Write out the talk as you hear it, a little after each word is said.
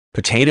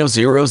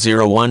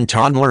Potato001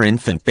 Toddler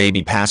Infant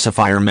Baby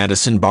Pacifier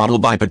Medicine Bottle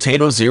by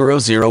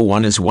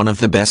Potato001 is one of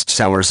the best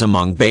sellers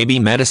among baby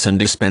medicine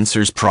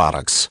dispensers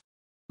products.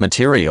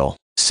 Material: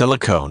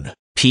 silicone,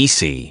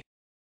 PC.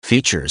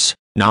 Features: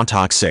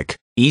 non-toxic,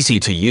 easy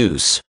to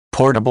use,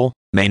 portable,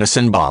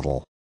 medicine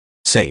bottle.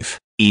 Safe,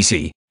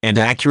 easy, and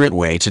accurate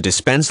way to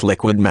dispense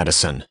liquid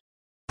medicine.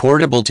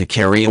 Portable to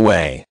carry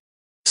away.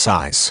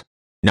 Size: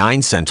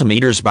 9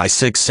 cm by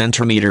 6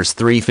 cm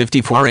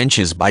 354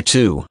 inches by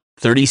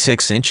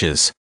 236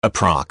 inches,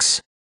 approx.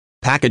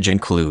 Package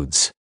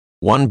includes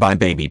 1 by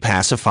Baby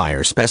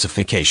Pacifier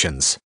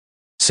specifications.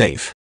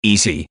 Safe,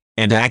 easy,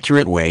 and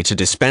accurate way to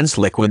dispense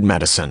liquid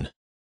medicine.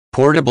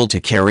 Portable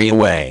to carry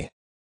away.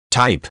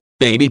 Type: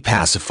 Baby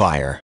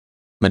Pacifier.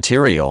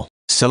 Material: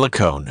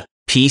 silicone,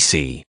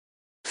 PC.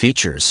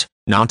 Features: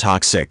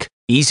 non-toxic,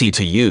 easy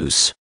to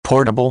use,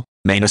 portable,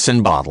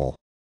 medicine bottle.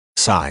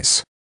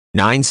 Size: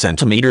 9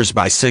 cm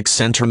by 6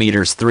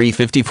 cm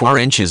 354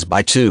 inches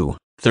by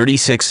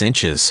 236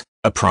 inches,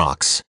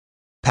 approx.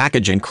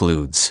 Package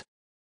includes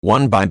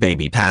 1 by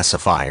Baby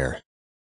Pacifier